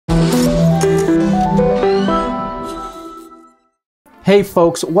Hey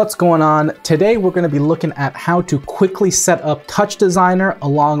folks, what's going on? Today we're going to be looking at how to quickly set up TouchDesigner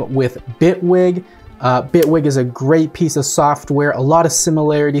along with Bitwig. Bitwig is a great piece of software, a lot of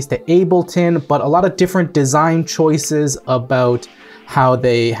similarities to Ableton, but a lot of different design choices about how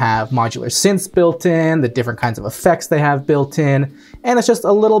they have modular synths built in, the different kinds of effects they have built in, and it's just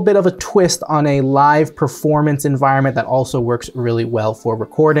a little bit of a twist on a live performance environment that also works really well for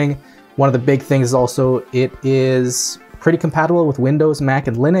recording. One of the big things is also it is pretty compatible with Windows, Mac,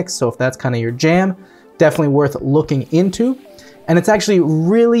 and Linux, so if that's kind of your jam, definitely worth looking into. And it's actually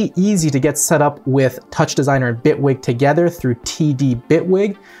really easy to get set up with TouchDesigner and Bitwig together through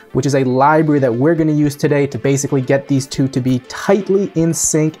TDBitwig, which is a library that we're going to use today to basically get these two to be tightly in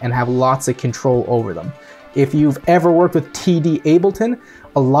sync and have lots of control over them. If you've ever worked with TD Ableton,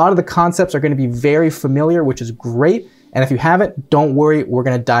 a lot of the concepts are going to be very familiar, which is great. And if you haven't, don't worry, we're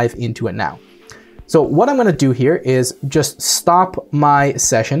going to dive into it now. So what I'm going to do here is just stop my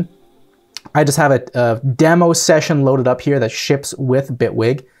session. I just have a demo session loaded up here that ships with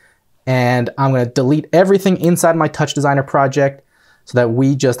Bitwig. And I'm going to delete everything inside my TouchDesigner project so that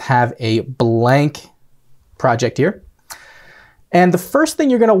we just have a blank project here. And the first thing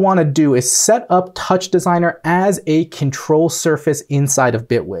you're going to want to do is set up TouchDesigner as a control surface inside of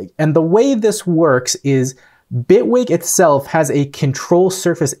Bitwig. And the way this works is Bitwig itself has a control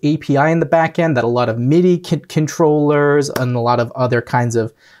surface API in the backend that a lot of MIDI controllers and a lot of other kinds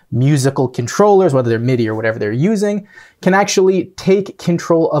of musical controllers, whether they're MIDI or whatever they're using, can actually take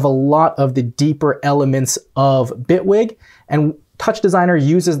control of a lot of the deeper elements of Bitwig. And TouchDesigner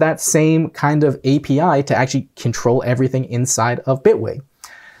uses that same kind of API to actually control everything inside of Bitwig.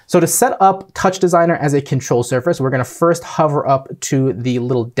 So to set up TouchDesigner as a control surface, we're going to first hover up to the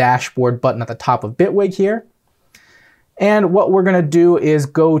little dashboard button at the top of Bitwig here. And what we're going to do is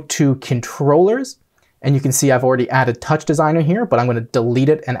go to controllers. And you can see I've already added TouchDesigner here, but I'm going to delete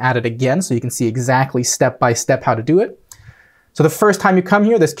it and add it again so you can see exactly step by step how to do it. So the first time you come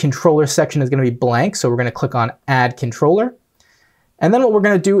here, this controller section is going to be blank. So we're going to click on Add Controller. And then what we're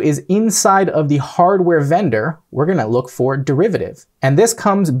going to do is inside of the hardware vendor, we're going to look for derivative. And this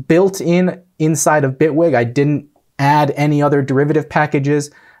comes built in inside of Bitwig. I didn't add any other derivative packages.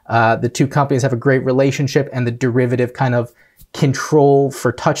 The two companies have a great relationship, and the derivative kind of control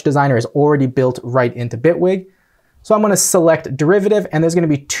for TouchDesigner is already built right into Bitwig. So I'm going to select derivative, and there's going to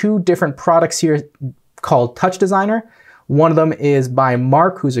be two different products here called TouchDesigner. One of them is by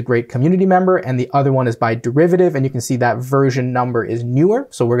Mark, who's a great community member, and the other one is by Derivative, and you can see that version number is newer,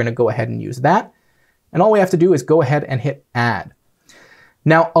 so we're going to go ahead and use that. And all we have to do is go ahead and hit Add.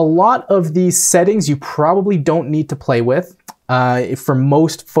 Now, a lot of these settings you probably don't need to play with. For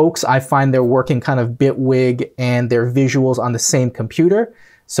most folks, I find they're working kind of Bitwig and their visuals on the same computer.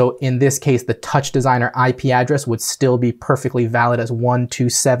 So in this case, the TouchDesigner IP address would still be perfectly valid as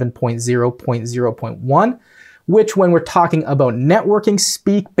 127.0.0.1, which when we're talking about networking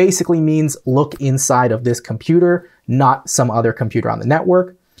speak basically means look inside of this computer, not some other computer on the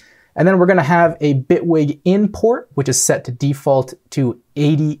network. And then we're going to have a Bitwig in port, which is set to default to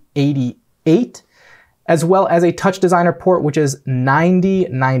 8088. As well as a TouchDesigner port, which is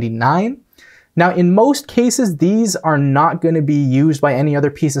 9099. Now, in most cases, these are not going to be used by any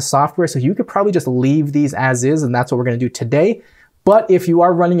other piece of software, so you could probably just leave these as is, and that's what we're going to do today. But if you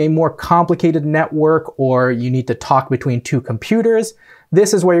are running a more complicated network or you need to talk between two computers,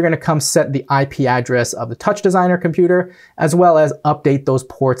 this is where you're going to come set the IP address of the TouchDesigner computer, as well as update those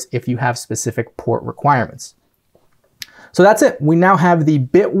ports if you have specific port requirements. So that's it. We now have the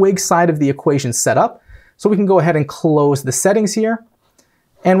Bitwig side of the equation set up. So we can go ahead and close the settings here.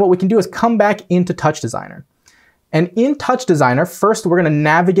 And what we can do is come back into TouchDesigner. And in TouchDesigner, first we're going to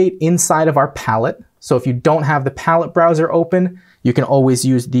navigate inside of our palette. So if you don't have the palette browser open, you can always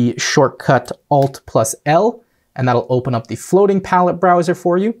use the shortcut Alt+L, and that'll open up the floating palette browser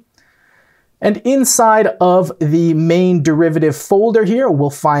for you. And inside of the main derivative folder here, we'll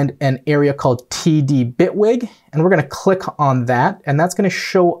find an area called TDBitwig, and we're going to click on that, and that's going to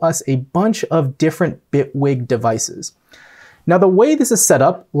show us a bunch of different Bitwig devices. Now, the way this is set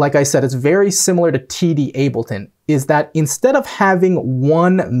up, like I said, it's very similar to TD Ableton, is that instead of having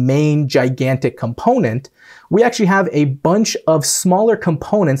one main gigantic component, we actually have a bunch of smaller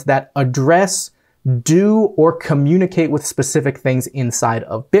components that address, do, or communicate with specific things inside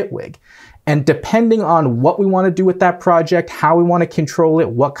of Bitwig. And depending on what we want to do with that project, how we want to control it,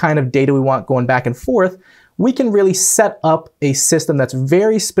 what kind of data we want going back and forth, we can really set up a system that's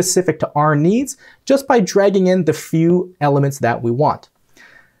very specific to our needs just by dragging in the few elements that we want.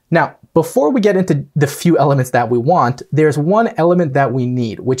 Now, before we get into the few elements that we want, there's one element that we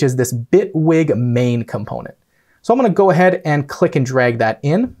need, which is this Bitwig main component. So I'm gonna go ahead and click and drag that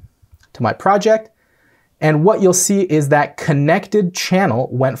in to my project. And what you'll see is that connected channel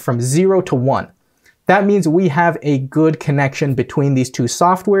went from 0 to 1. That means we have a good connection between these two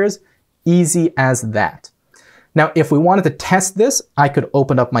softwares, easy as that. Now, if we wanted to test this, I could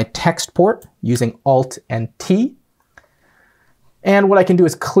open up my text port using Alt and T. And what I can do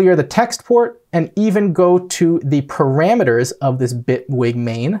is clear the text port and even go to the parameters of this Bitwig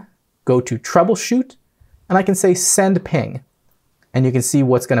main, go to troubleshoot, and I can say send ping. And you can see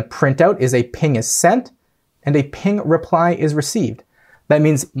what's going to print out is a ping is sent and a ping reply is received. That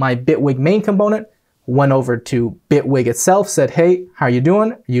means my Bitwig main component went over to Bitwig itself, said, hey, how are you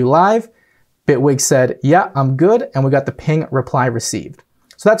doing? Are you live? Bitwig said, yeah, I'm good. And we got the ping reply received.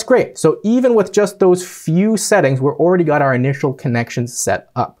 So that's great. So even with just those few settings, we've already got our initial connections set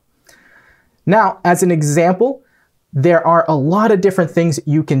up. Now, as an example, there are a lot of different things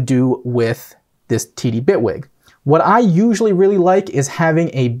you can do with this TDBitwig. What I usually really like is having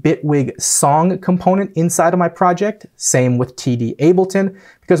a Bitwig song component inside of my project, same with TD Ableton,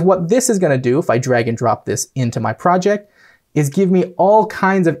 because what this is going to do, if I drag and drop this into my project, is give me all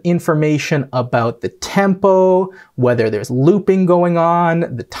kinds of information about the tempo, whether there's looping going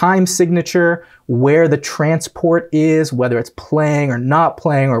on, the time signature, where the transport is, whether it's playing or not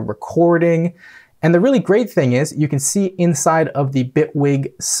playing or recording. And the really great thing is you can see inside of the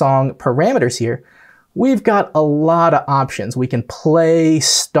Bitwig song parameters here, we've got a lot of options. We can play,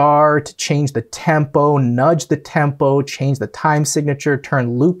 start, change the tempo, nudge the tempo, change the time signature,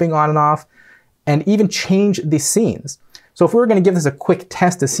 turn looping on and off, and even change the scenes. So if we were going to give this a quick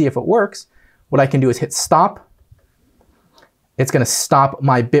test to see if it works, what I can do is hit stop. It's going to stop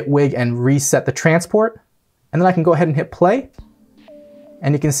my Bitwig and reset the transport. And then I can go ahead and hit play.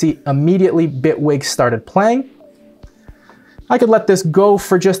 And you can see immediately Bitwig started playing. I could let this go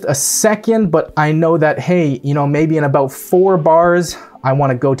for just a second, but I know that, hey, you know, maybe in about 4 bars, I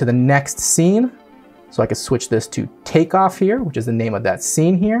want to go to the next scene. So I could switch this to takeoff here, which is the name of that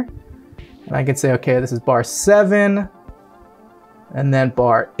scene here. And I could say, okay, this is bar 7, and then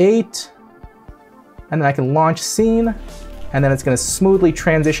bar 8, and then I can launch scene, and then it's going to smoothly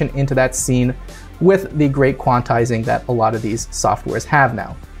transition into that scene with the great quantizing that a lot of these softwares have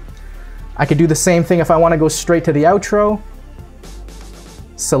now. I could do the same thing if I want to go straight to the outro.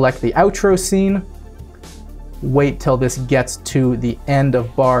 Select the outro scene, wait till this gets to the end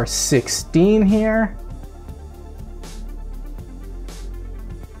of bar 16 here,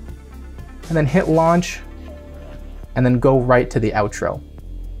 and then hit launch, and then go right to the outro.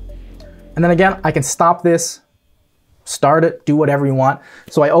 And then again, I can stop this, start it, do whatever you want.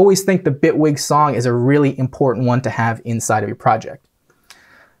 So I always think the Bitwig song is a really important one to have inside of your project.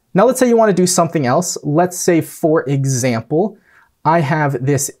 Now let's say you want to do something else. Let's say, for example, I have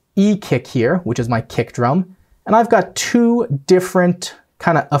this E kick here, which is my kick drum, and I've got 2 different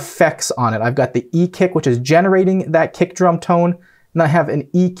kind of effects on it. I've got the E kick, which is generating that kick drum tone, and I have an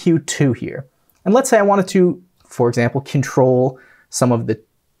EQ2 here. And let's say I wanted to, for example, control some of the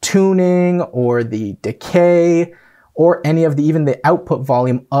tuning or the decay or any of the, even the output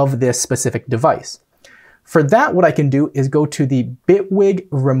volume of this specific device. For that, what I can do is go to the Bitwig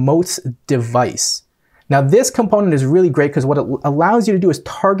Remotes device. Now this component is really great because what it allows you to do is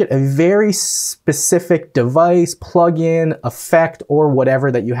target a very specific device, plugin, effect, or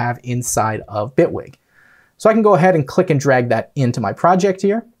whatever that you have inside of Bitwig. So I can go ahead and click and drag that into my project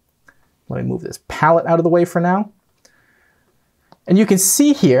here. Let me move this palette out of the way for now. And you can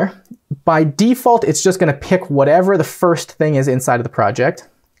see here, by default, it's just going to pick whatever the first thing is inside of the project.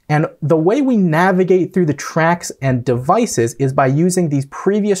 And the way we navigate through the tracks and devices is by using these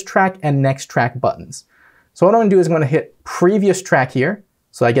previous track and next track buttons. So what I'm going to do is I'm going to hit previous track here.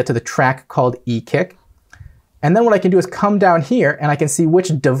 So I get to the track called E-Kick. And then what I can do is come down here and I can see which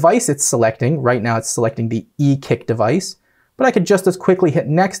device it's selecting. Right now it's selecting the E-Kick device, but I could just as quickly hit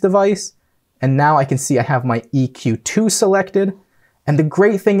next device. And now I can see I have my EQ2 selected. And the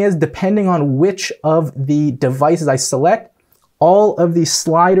great thing is, depending on which of the devices I select, all of these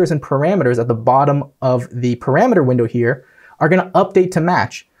sliders and parameters at the bottom of the parameter window here are going to update to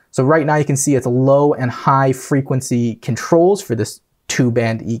match. So right now you can see it's low and high frequency controls for this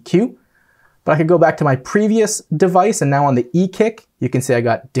 2-band EQ. But I could go back to my previous device, and now on the E-Kick, you can see I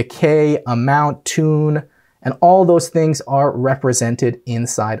got decay, amount, tune, and all those things are represented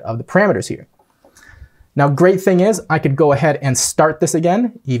inside of the parameters here. Now, great thing is I could go ahead and start this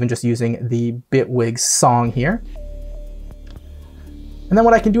again, even just using the Bitwig song here. And then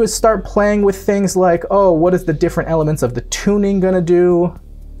what I can do is start playing with things like, oh, what is the different elements of the tuning gonna do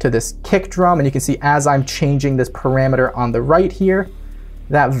to this kick drum? And you can see as I'm changing this parameter on the right here,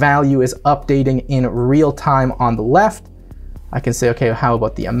 that value is updating in real time on the left. I can say, okay, how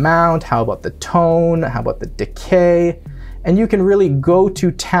about the amount? How about the tone? How about the decay? And you can really go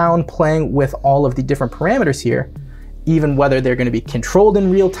to town playing with all of the different parameters here, even whether they're going to be controlled in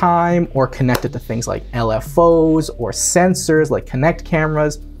real time or connected to things like LFOs or sensors like Kinect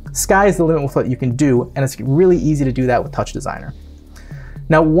cameras. Sky's the limit with what you can do, and it's really easy to do that with TouchDesigner.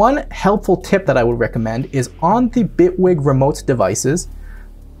 Now, one helpful tip that I would recommend is on the Bitwig remote devices,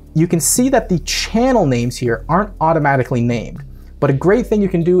 you can see that the channel names here aren't automatically named. But a great thing you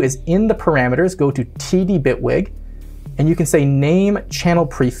can do is in the parameters, go to TDBitwig, and you can say name channel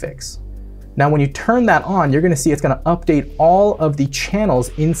prefix. Now, when you turn that on, you're going to see it's going to update all of the channels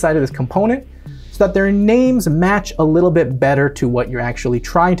inside of this component so that their names match a little bit better to what you're actually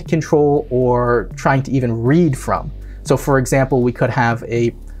trying to control or trying to even read from. So for example, we could have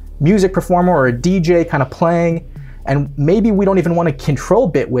a music performer or a DJ kind of playing, and maybe we don't even want to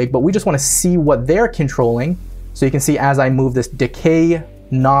control Bitwig, but we just want to see what they're controlling. So you can see as I move this decay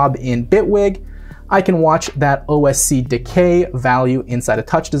knob in Bitwig, I can watch that OSC decay value inside of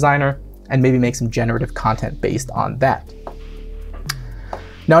TouchDesigner and maybe make some generative content based on that.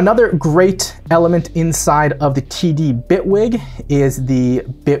 Now, another great element inside of the TDBitwig is the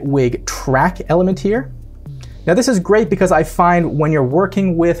Bitwig track element here. Now, this is great because I find when you're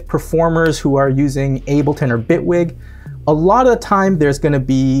working with performers who are using Ableton or Bitwig, a lot of the time there's going to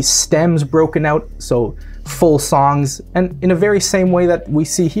be stems broken out, so full songs, and in a very same way that we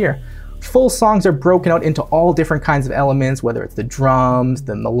see here. Full songs are broken out into all different kinds of elements, whether it's the drums,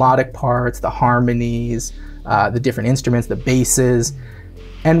 the melodic parts, the harmonies, the different instruments, the basses.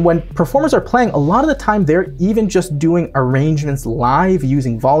 And when performers are playing, a lot of the time they're even just doing arrangements live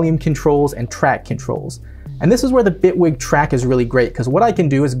using volume controls and track controls. And this is where the Bitwig track is really great, because what I can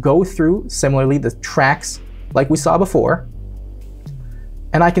do is go through, similarly, the tracks like we saw before,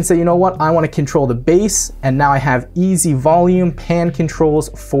 and I can say, you know what, I want to control the bass, and now I have easy volume pan controls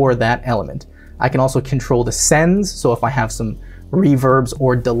for that element. I can also control the sends, so if I have some reverbs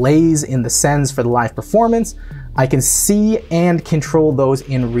or delays in the sends for the live performance, I can see and control those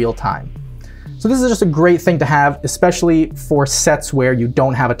in real time. So this is just a great thing to have, especially for sets where you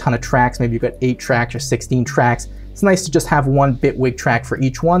don't have a ton of tracks. Maybe you've got 8 tracks or 16 tracks. It's nice to just have one Bitwig track for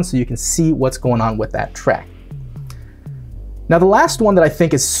each one so you can see what's going on with that track. Now, the last one that I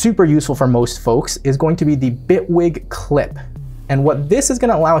think is super useful for most folks is going to be the Bitwig clip. And what this is going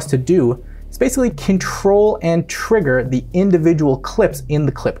to allow us to do is basically control and trigger the individual clips in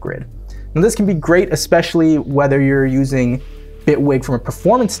the clip grid. Now, this can be great, especially whether you're using Bitwig from a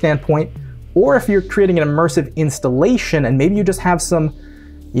performance standpoint, or if you're creating an immersive installation and maybe you just have some,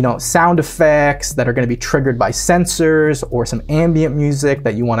 sound effects that are going to be triggered by sensors, or some ambient music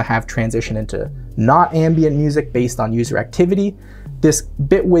that you want to have transition into not ambient music based on user activity. This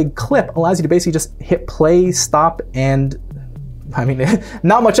Bitwig clip allows you to basically just hit play, stop, and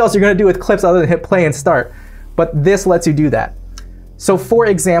not much else you're going to do with clips other than hit play and start, but this lets you do that. So for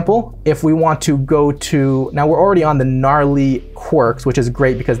example, if we want to go to, now we're already on the gnarly quirks, which is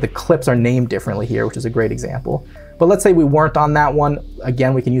great because the clips are named differently here, which is a great example. But let's say we weren't on that one.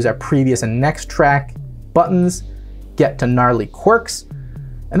 Again, we can use our previous and next track buttons, get to gnarly quirks.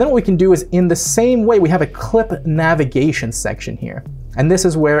 And then what we can do is in the same way, we have a clip navigation section here. And this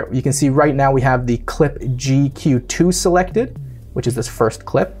is where you can see right now we have the clip GQ2 selected, which is this first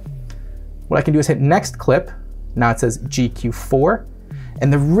clip. What I can do is hit next clip. Now it says GQ4.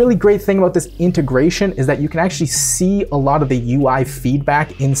 And the really great thing about this integration is that you can actually see a lot of the UI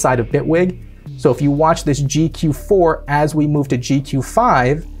feedback inside of Bitwig. So if you watch this GQ4 as we move to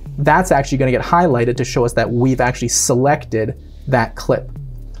GQ5, that's actually going to get highlighted to show us that we've actually selected that clip.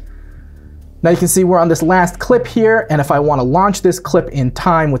 Now you can see we're on this last clip here, and if I want to launch this clip in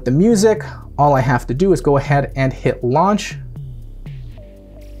time with the music, all I have to do is go ahead and hit launch.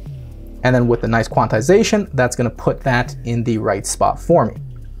 And then with the nice quantization, that's going to put that in the right spot for me.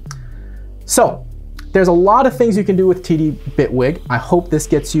 So there's a lot of things you can do with TDBitwig. I hope this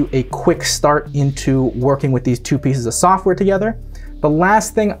gets you a quick start into working with these two pieces of software together. The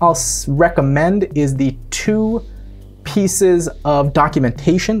last thing I'll recommend is the 2 pieces of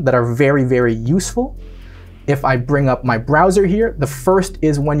documentation that are very, very useful. If I bring up my browser here, the first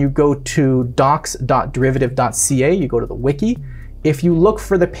is when you go to docs.derivative.ca, you go to the wiki. If you look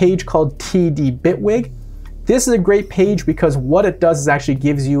for the page called TDBitwig, this is a great page because what it does is actually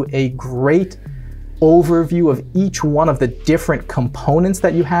gives you a great overview of each one of the different components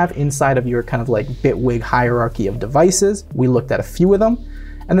that you have inside of your kind of like Bitwig hierarchy of devices. We looked at a few of them.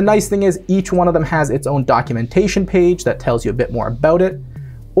 And the nice thing is each one of them has its own documentation page that tells you a bit more about it.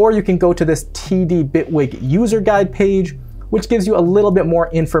 Or you can go to this TDBitwig user guide page, which gives you a little bit more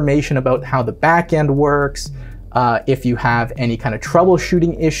information about how the back end works, if you have any kind of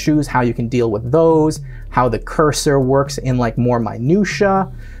troubleshooting issues, how you can deal with those, how the cursor works in like more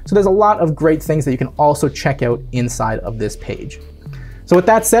minutia. So there's a lot of great things that you can also check out inside of this page. So with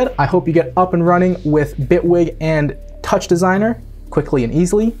that said, I hope you get up and running with Bitwig and TouchDesigner quickly and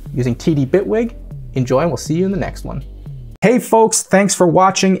easily using TDBitwig. Enjoy, and we'll see you in the next one. Hey folks, thanks for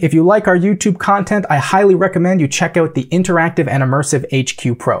watching. If you like our YouTube content, I highly recommend you check out the Interactive and Immersive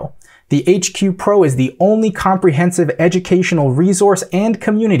HQ Pro. The HQ Pro is the only comprehensive educational resource and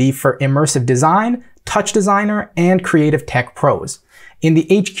community for immersive design, TouchDesigner, and creative tech pros. In the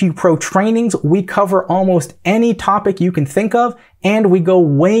HQ Pro trainings, we cover almost any topic you can think of, and we go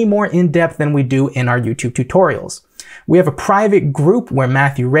way more in depth than we do in our YouTube tutorials. We have a private group where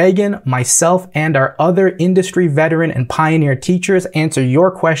Matthew Reagan, myself, and our other industry veteran and pioneer teachers answer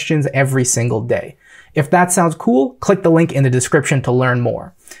your questions every single day. If that sounds cool, click the link in the description to learn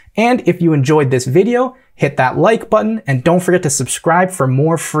more. And if you enjoyed this video, hit that like button and don't forget to subscribe for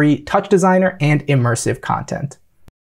more free TouchDesigner and Immersive content.